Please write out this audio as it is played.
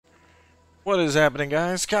What is happening,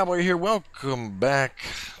 guys? Cowboy here. Welcome back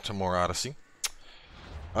to more Odyssey.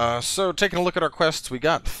 So, taking a look at our quests, we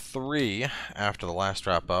got 3 after the last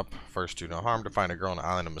wrap-up. First, do no harm to find a girl on the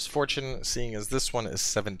island of Misfortune. Seeing as this one is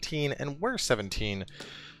 17, and we're 17,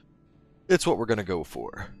 it's what we're going to go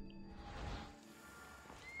for.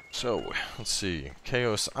 So, let's see.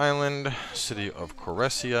 Chaos Island, city of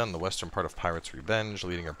Coressia, in the western part of Pirates' Revenge,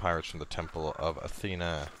 leading your pirates from the Temple of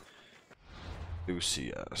Athena.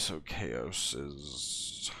 Lucia. So Chaos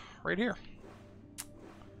is right here.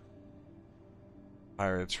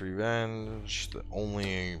 Pirates Revenge,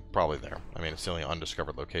 probably there. I mean, it's the only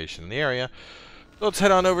undiscovered location in the area. So let's head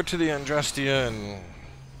on over to the Andrestia and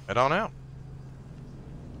head on out.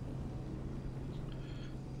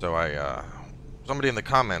 So somebody in the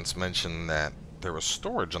comments mentioned that there was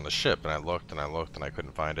storage on the ship, and I looked and I looked and I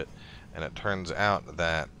couldn't find it. And it turns out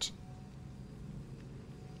that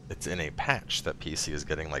it's in a patch that PC is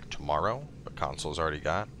getting like tomorrow, but console's already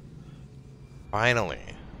got. Finally,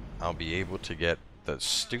 I'll be able to get the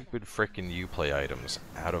stupid frickin' Uplay items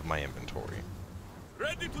out of my inventory.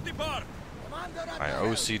 Ready to depart. My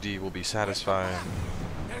OCD will be satisfied.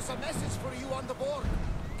 There's a message for you on the board.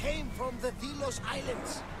 Came from the Delos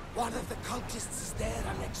Islands. One of the cultists is there,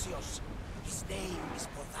 Alexios. His name is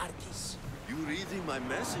Potharkis. You reading my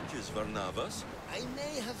messages, Varnavas? I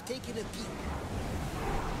may have taken a peek.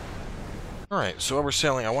 Alright, so while we're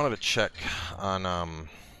sailing, I wanted to check on,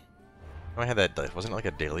 I had that, wasn't it like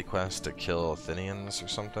a daily quest to kill Athenians or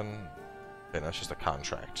something? Okay, no, it's just a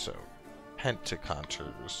contract, so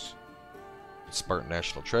Pentacounters, Spartan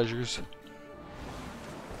National Treasures.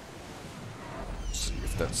 Let's see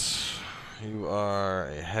if that's, you are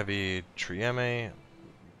a heavy Trieme,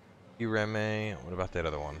 Ireme, what about that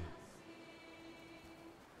other one?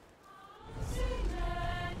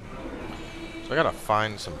 So I gotta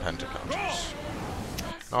find some Pentacounters.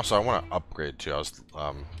 And also, I want to upgrade too. I was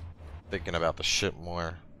thinking about the ship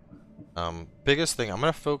more. Biggest thing, I'm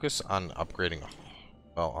gonna focus on upgrading.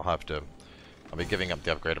 Well, I'll be giving up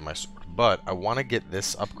the upgrade of my sword, but I want to get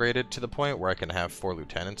this upgraded to the point where I can have 4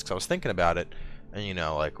 lieutenants. Because I was thinking about it, and you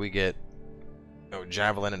know, like we get, you know,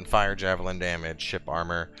 javelin and fire javelin damage, ship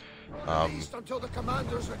armor. Until the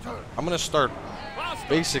commander's return. I'm gonna start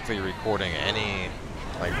basically recording any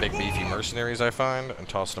like big beefy mercenaries I find and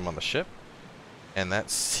toss them on the ship, and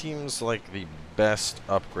that seems like the best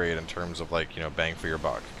upgrade in terms of, like, you know, bang for your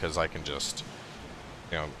buck, because I can just,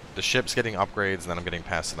 you know, the ship's getting upgrades and then I'm getting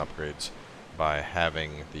passive upgrades by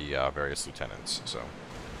having the various lieutenants. So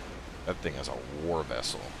that thing is a war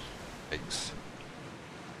vessel. Yikes.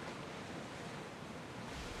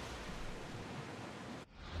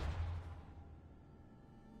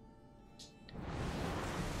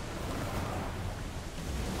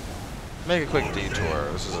 Make a quick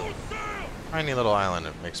detour. This is a tiny little island.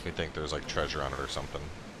 It makes me think there's like treasure on it or something.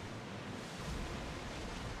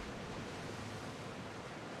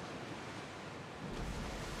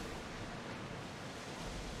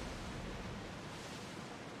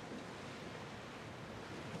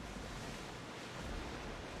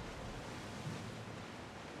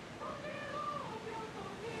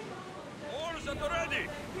 Oars at the ready.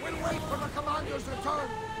 We'll wait for the commander's return.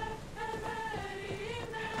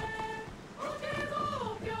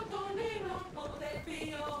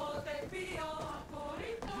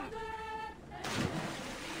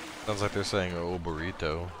 Sounds like they're saying, "Oh,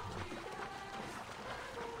 burrito."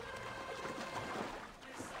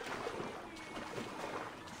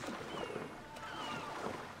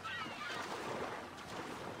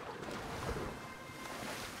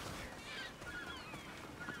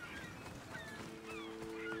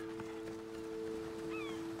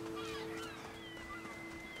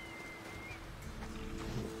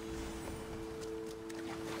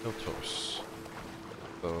 Filtros.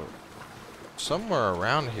 So somewhere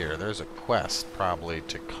around here, there's a quest probably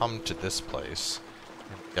to come to this place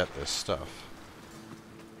and get this stuff.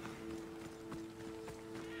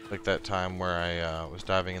 Like that time where I was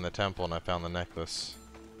diving in the temple and I found the necklace.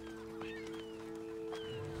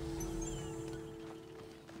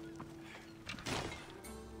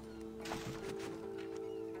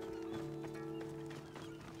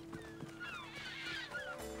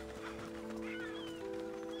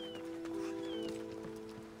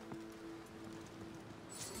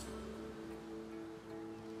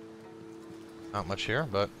 Not much here,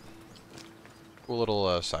 but cool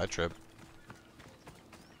little side trip.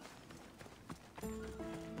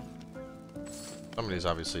 Somebody's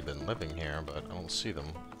obviously been living here, but I don't see them.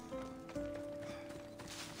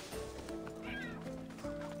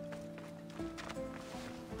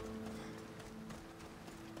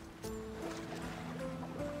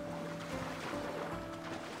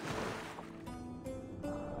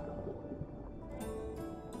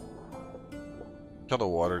 Till the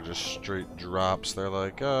water just straight drops. They're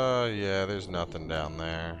like, yeah, there's nothing down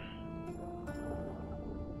there.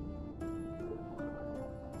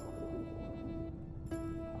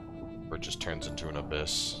 Or it just turns into an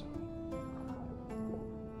abyss.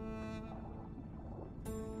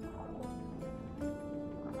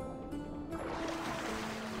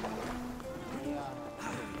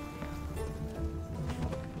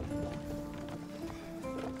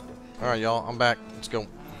 Alright, y'all, I'm back. Let's go.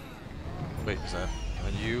 Wait, is that... Are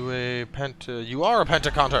you a penta... You are a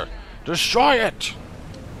pentacounter! Destroy it!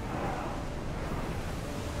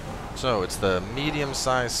 So, it's the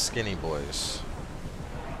medium-sized skinny boys.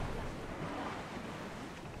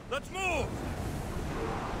 Let's move!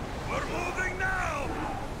 We're moving now!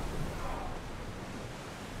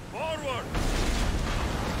 Forward!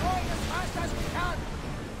 Going as fast as we can!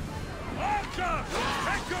 Archer!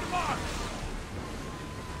 Take your mark!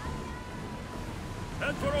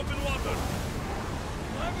 Head for open water!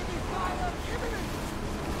 Enemy fire imminent!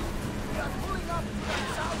 We are pulling up to that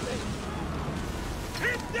southing!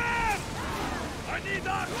 Hit them! I need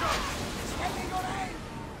archers! Steady your aim!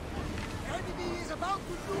 Enemy is about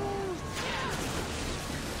to lose!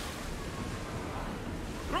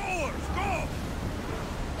 Throwers, go!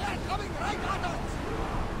 They're coming right at us!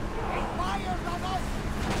 They fired on us!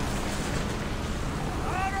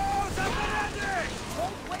 Arrows at the ready!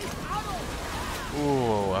 Don't waste arrows!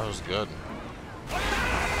 Ooh, that was good.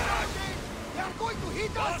 They are going to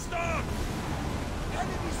hit us! Faster!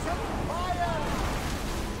 Enemy setting fire!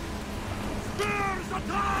 Spears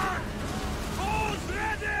attack! Bows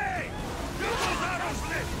ready! Get those arrows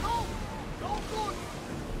lit! No! No good!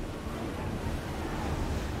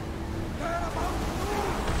 They're about to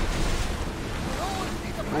lose! No one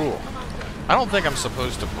needs a break, Ooh. Commander! I don't think I'm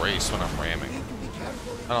supposed to brace when I'm ramming. Need to be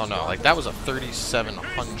careful. I don't know, like that was a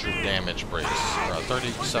 3,700 damage brace, or a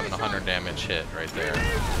 3,700 damage hit right there.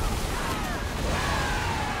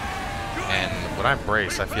 And when I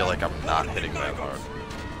brace, I feel like I'm not hitting that hard.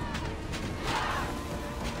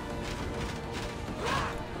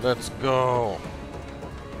 Let's go.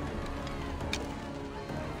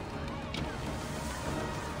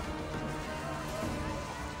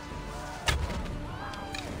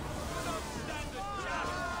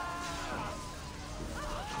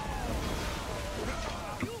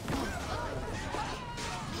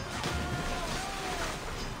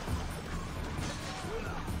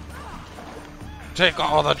 Take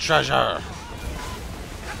all the treasure!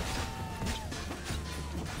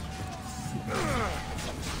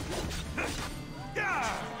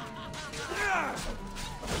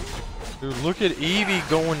 Dude, look at Evie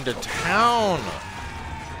going to town!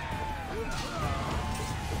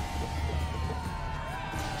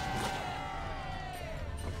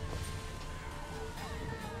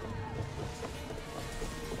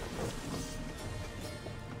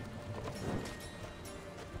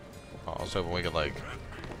 I was hoping we could, like,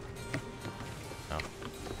 no,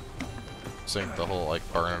 sink the whole, like,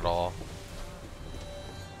 burn it all.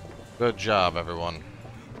 Good job, everyone.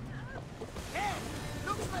 Hey!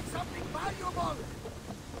 Looks like something valuable!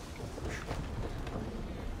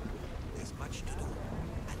 There's much to do,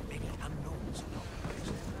 and many unknowns along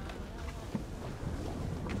the way.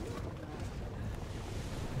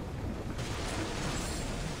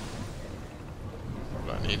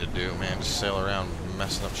 What I need to do, man, just sail around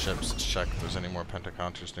messing up ships. Let's check if there's any more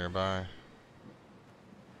pentacounters nearby.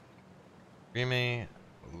 Rime,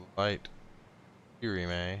 light,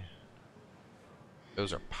 Rime.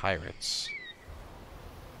 Those are pirates.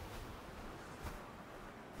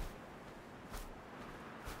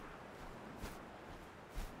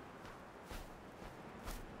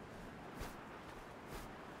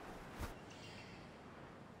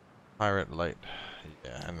 Pirate light.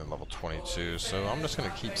 Yeah, and then level 22. So I'm just gonna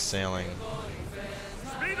keep sailing.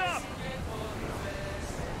 Speed up!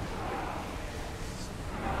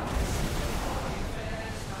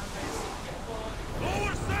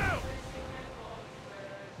 Lower sail!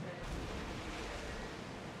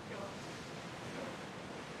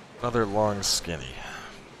 Another long skinny.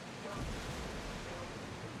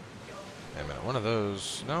 Wait a minute, one of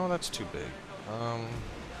those. No, that's too big.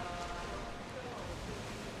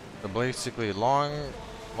 They're basically long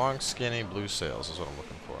skinny blue sails is what I'm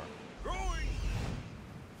looking for. Growing!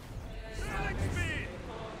 Sailing speed!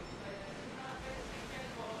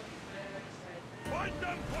 Fight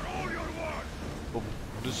them for all your worth! Oh,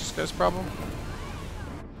 what is this guy's problem?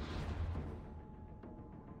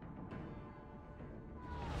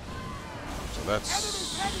 So that's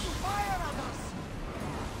Enemy's ready to fire at us!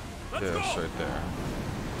 Let's yeah, go! it's right there.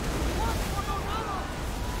 What for no arrow?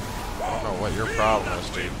 I don't know what your problem is,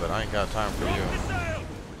 dude, but I ain't got time for Drop you. the sail!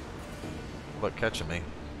 luck catching me.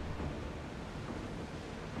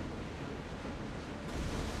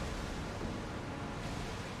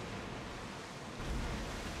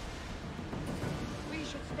 We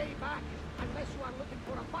should stay back unless you are looking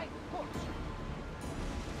for a fight, of course.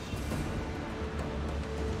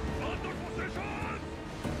 Under position!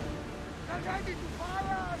 They're ready to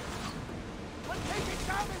fire! We're taking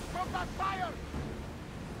damage from that fire!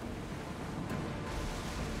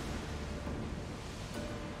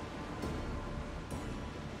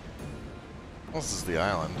 This is the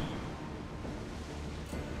island.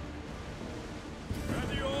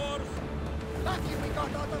 Ready yours! Lucky we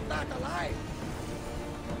got out of that alive!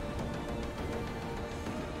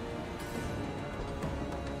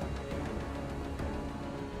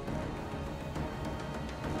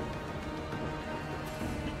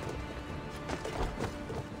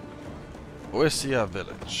 Odyssey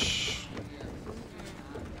village.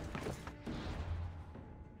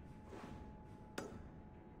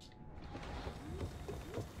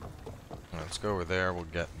 Let's go over there. We'll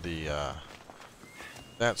get the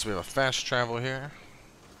that. So we have a fast travel here.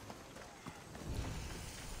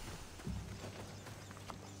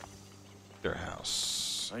 Their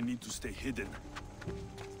house. I need to stay hidden.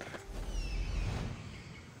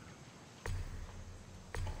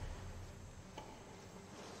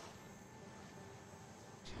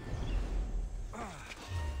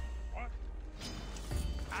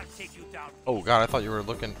 I'll take you down. Oh God! I thought you were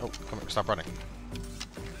looking. Oh, come here! Stop running.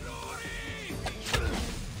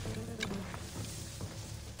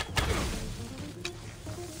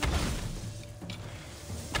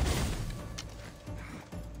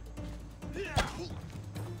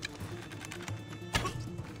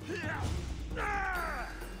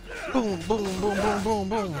 Boom! Boom! Boom! Boom! Boom!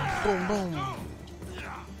 Boom! Boom! Boom!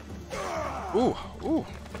 Ooh! Ooh!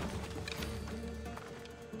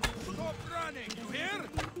 Stop running, you hear?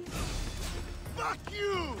 Fuck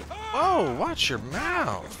you! Oh, watch your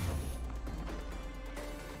mouth.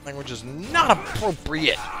 Language is not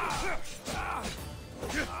appropriate.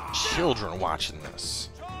 Children watching this.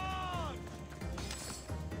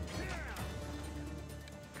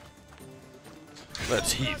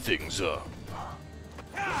 Let's heat things up.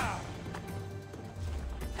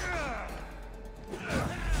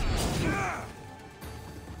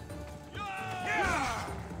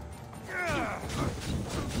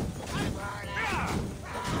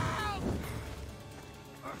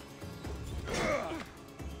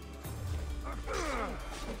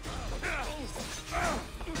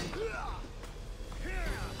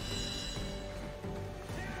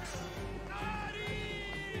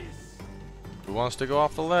 Who wants to go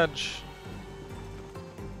off the ledge?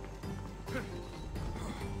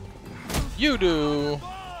 You do!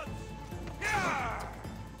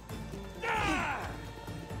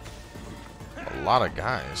 A lot of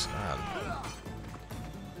guys, God.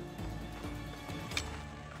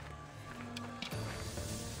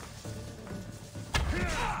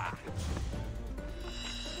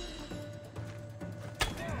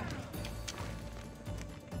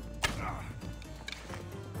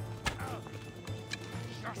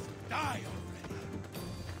 Just die already!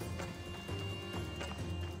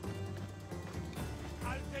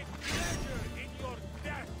 I'll take pleasure in your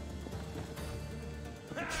death!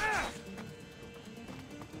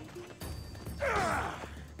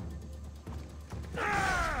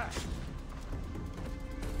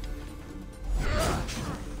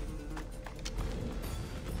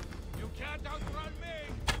 You can't outrun me!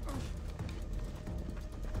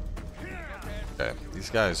 Okay, these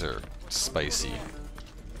guys are spicy.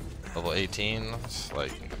 Level 18, it's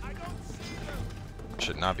like,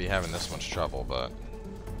 should not be having this much trouble, but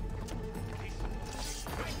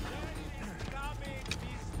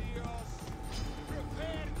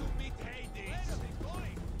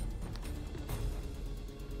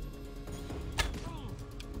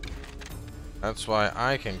that's why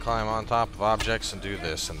I can climb on top of objects and do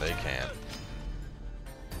this, and they can't.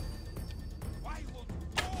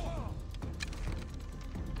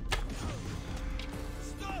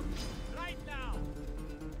 Stop! Right now!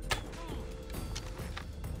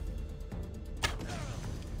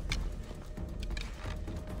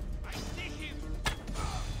 I see him!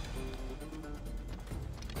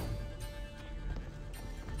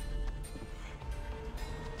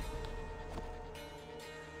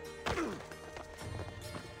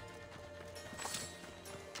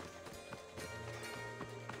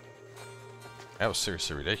 That was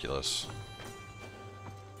seriously ridiculous.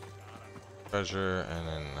 Treasure, and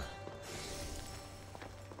then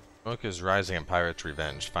smoke is rising in Pirate's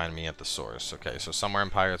Revenge. Find me at the source. Okay, so somewhere in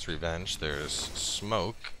Pirate's Revenge there's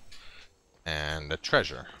smoke and a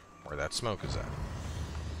treasure where that smoke is at.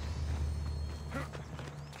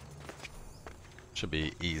 Should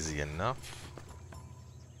be easy enough.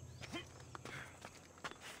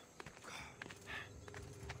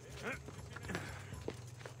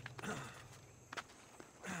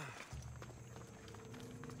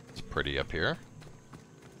 It's pretty up here.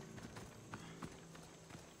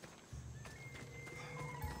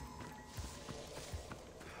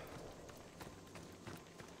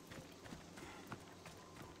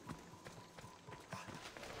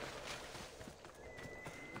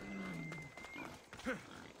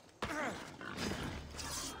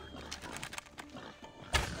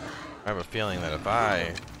 I have a feeling that if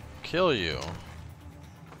I kill you,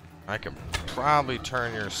 I could probably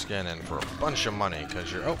turn your skin in for a bunch of money,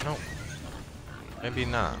 because you're... Oh, no. Maybe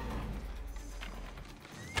not.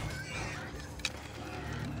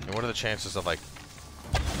 And what are the chances of, like,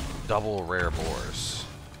 double rare boars?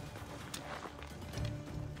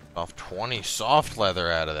 Off 20 soft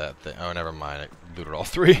leather out of that thing. Oh, never mind. I looted all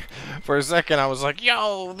 3. For a second, I was like,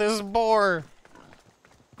 yo, this boar...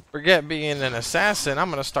 Forget being an assassin, I'm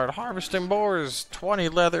gonna start harvesting boars. 20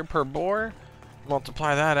 leather per boar.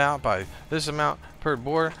 Multiply that out by this amount per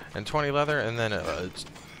boar and 20 leather, and then its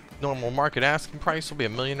normal market asking price will be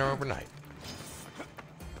 $1 million overnight.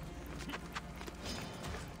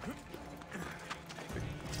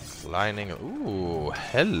 Lining. Ooh,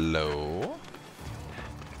 hello.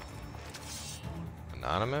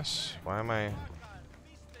 Anonymous? Why am I...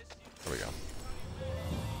 There we go.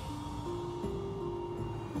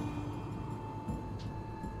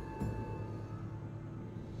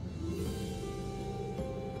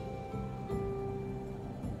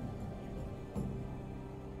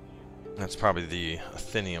 That's probably the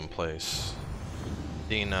Athenian place.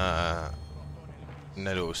 Dina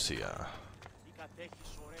Nedosia.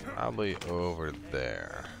 Probably over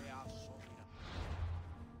there.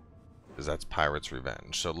 Because that's Pirate's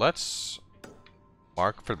Revenge. So let's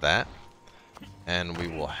mark for that. And we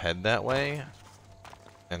will head that way.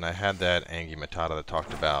 And I had that Angie Matata that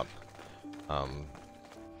talked about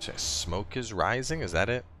smoke is rising, is that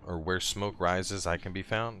it? Or where smoke rises I can be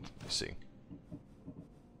found? Let's see.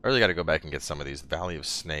 I really got to go back and get some of these. Valley of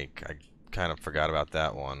Snake. I kind of forgot about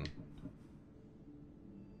that one.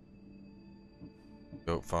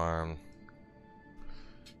 Goat Farm.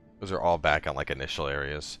 Those are all back on like initial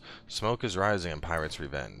areas. Smoke is rising in Pirate's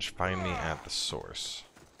Revenge. Find me at the source.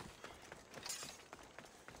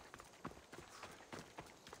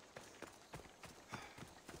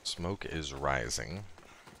 Smoke is rising.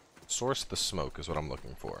 Source the smoke is what I'm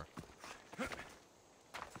looking for.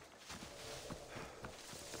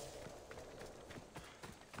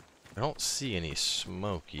 I don't see any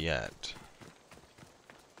smoke yet.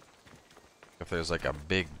 If there's like a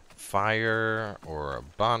big fire or a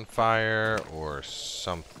bonfire or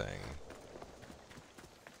something.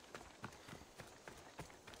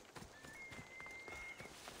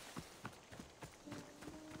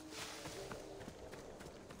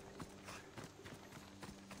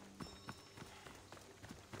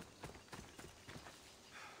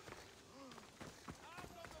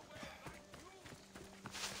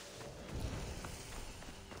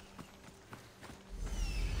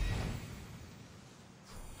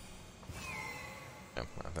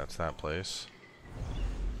 That's that place.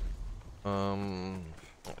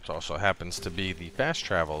 It also happens to be the fast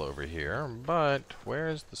travel over here, but where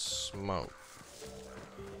is the smoke?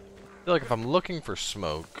 I feel like if I'm looking for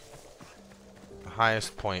smoke, the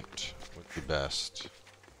highest point would be best.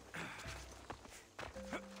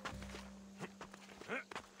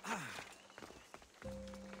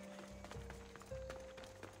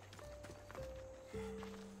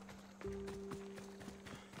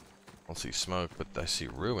 I don't see smoke, but I see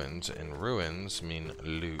ruins, and ruins mean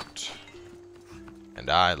loot. And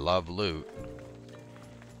I love loot.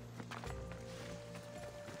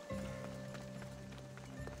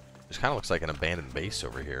 This kind of looks like an abandoned base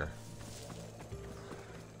over here.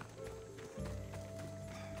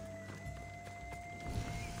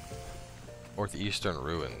 Northeastern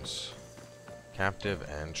ruins. Captive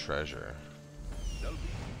and treasure.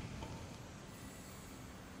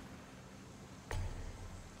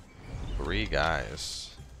 3 guys.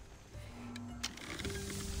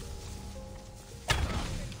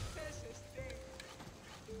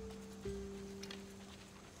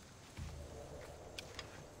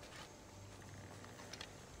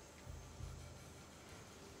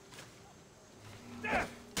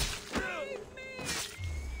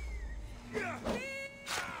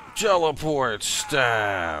 Teleport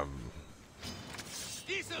stab.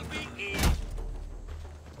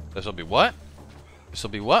 This'll be what? This'll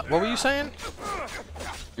be what? What were you saying?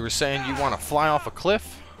 You were saying you want to fly off a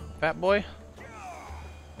cliff, fat boy?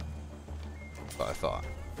 That's what I thought.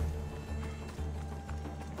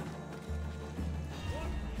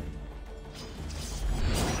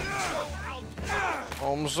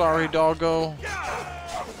 Oh, I'm sorry, doggo.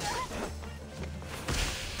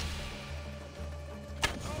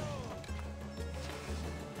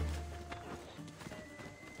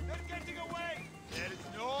 They're getting away. There is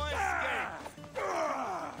no escape.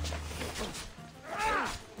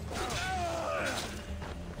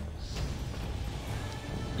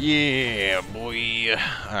 Yeah, boy.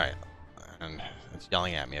 Alright. And it's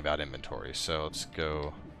yelling at me about inventory, so let's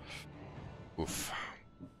go. Oof.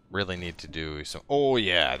 Really need to do some. Oh,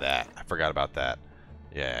 yeah, that. I forgot about that.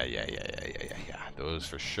 Yeah. Those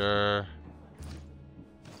for sure.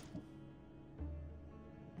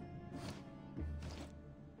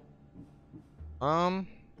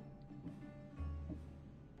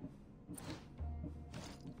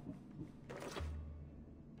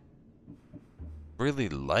 Really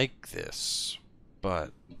like this,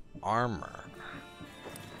 but armor.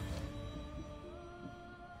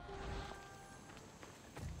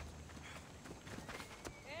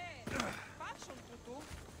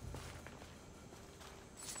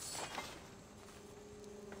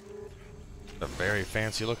 A very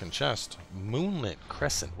fancy looking chest. Moonlit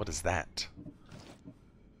crescent. What is that?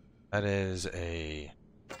 That is a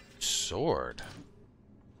sword.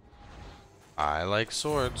 I like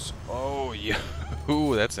swords. Oh, yeah.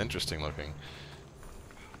 Ooh, that's interesting looking.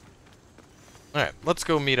 Alright, let's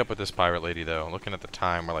go meet up with this pirate lady, though. Looking at the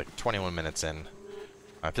time, we're like 21 minutes in.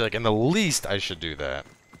 I feel like in the least I should do that.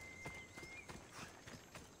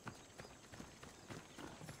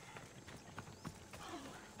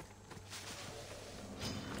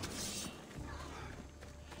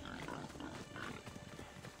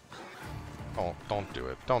 Oh, don't do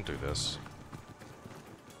it. Don't do this.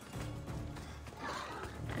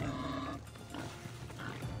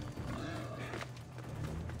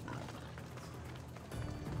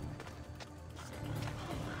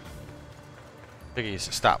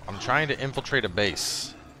 Piggies, stop. I'm trying to infiltrate a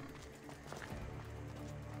base.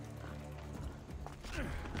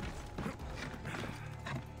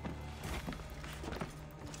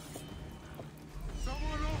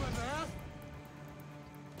 Someone over there.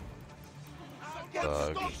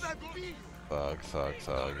 Thug. Stop that beast.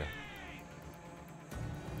 Thug.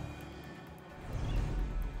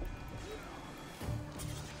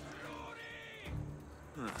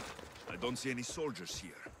 I don't see any soldiers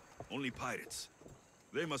here. Only pirates.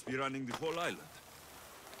 They must be running the whole island.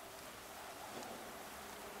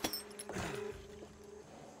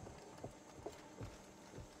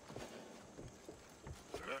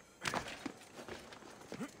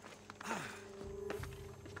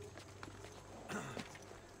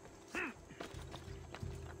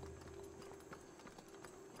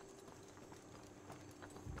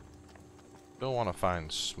 Don't want to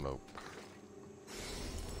find smoke.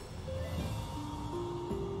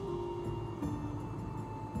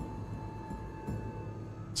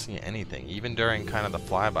 See anything, even during kind of the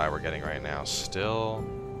flyby we're getting right now. Still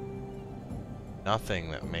nothing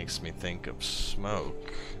that makes me think of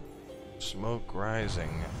smoke. Smoke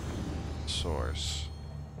rising source.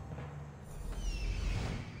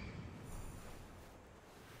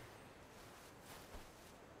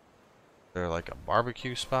 They're like a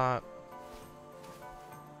barbecue spot.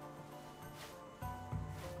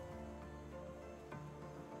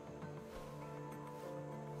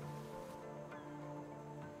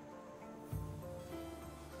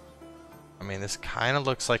 I mean, this kind of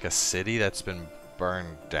looks like a city that's been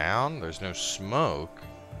burned down. There's no smoke.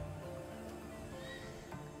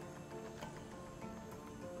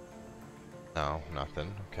 No,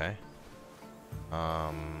 nothing. Okay.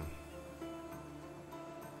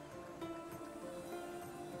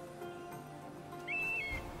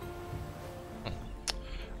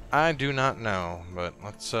 I do not know, but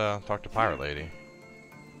let's talk to Pirate Lady.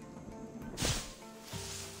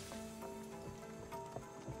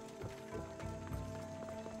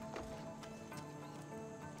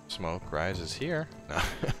 Smoke rises here. No,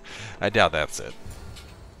 I doubt that's it.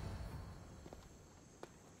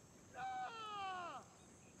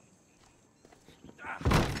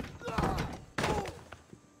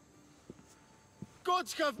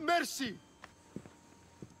 Gods have mercy!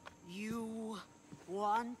 You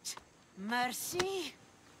want mercy?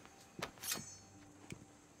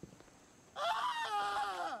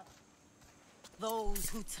 Those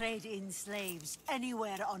who trade in slaves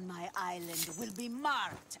anywhere on my island will be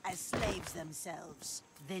marked as slaves themselves,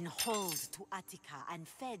 then hauled to Attica and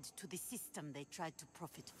fed to the system they tried to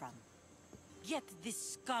profit from. Get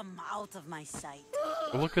this scum out of my sight.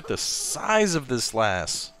 Look at the size of this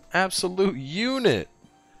lass. Absolute unit.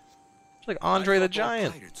 It's like Andre the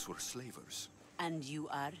Giant. Pirates were slavers. And you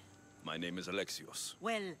are? My name is Alexios.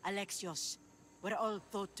 Well, Alexios, we're all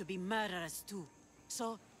thought to be murderers too.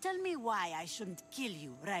 So tell me why I shouldn't kill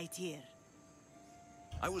you right here.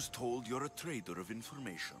 I was told you're a trader of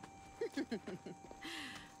information.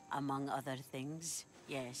 Among other things,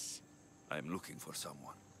 yes. I'm looking for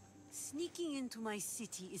someone. Sneaking into my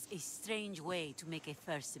city is a strange way to make a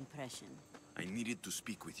first impression. I needed to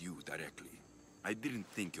speak with you directly. I didn't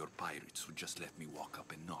think your pirates would just let me walk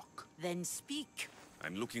up and knock. Then speak.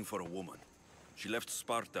 I'm looking for a woman. She left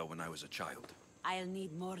Sparta when I was a child. I'll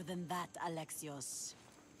need more than that, Alexios.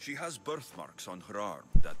 She has birthmarks on her arm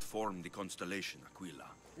that form the constellation Aquila.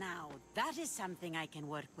 Now, that is something I can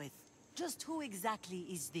work with. Just who exactly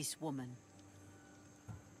is this woman?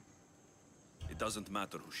 It doesn't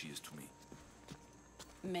matter who she is to me.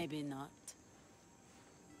 Maybe not.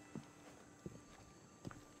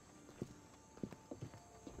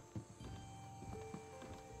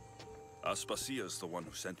 Aspasia is the one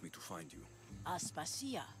who sent me to find you.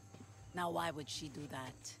 Aspasia? Now why would she do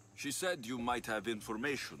that? She said you might have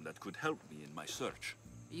information that could help me in my search.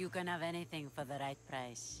 You can have anything for the right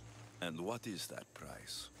price. And what is that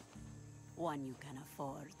price? One you can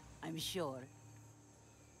afford, I'm sure.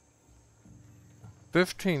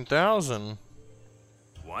 15,000.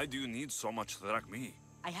 Why do you need so much drachmi?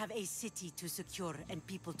 I have a city to secure and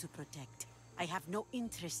people to protect. I have no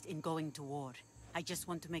interest in going to war. I just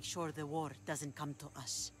want to make sure the war doesn't come to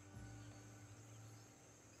us.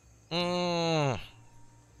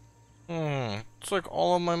 It's like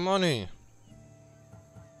all of my money.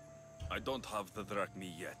 I don't have the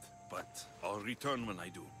drachmi yet, but I'll return when I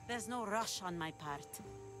do. There's no rush on my part.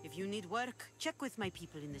 If you need work, check with my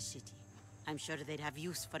people in the city. I'm sure they'd have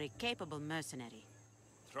use for a capable mercenary.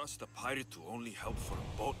 Trust a pirate to only help for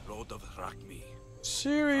a boatload of drachmi.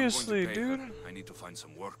 Seriously, I'm going to pay dude? her. I need to find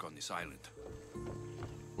some work on this island.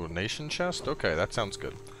 Ooh, nation chest? Okay, that sounds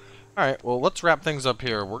good. Alright, well, let's wrap things up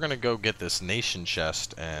here. We're gonna go get this nation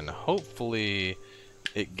chest, and hopefully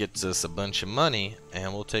it gets us a bunch of money,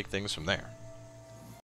 and we'll take things from there.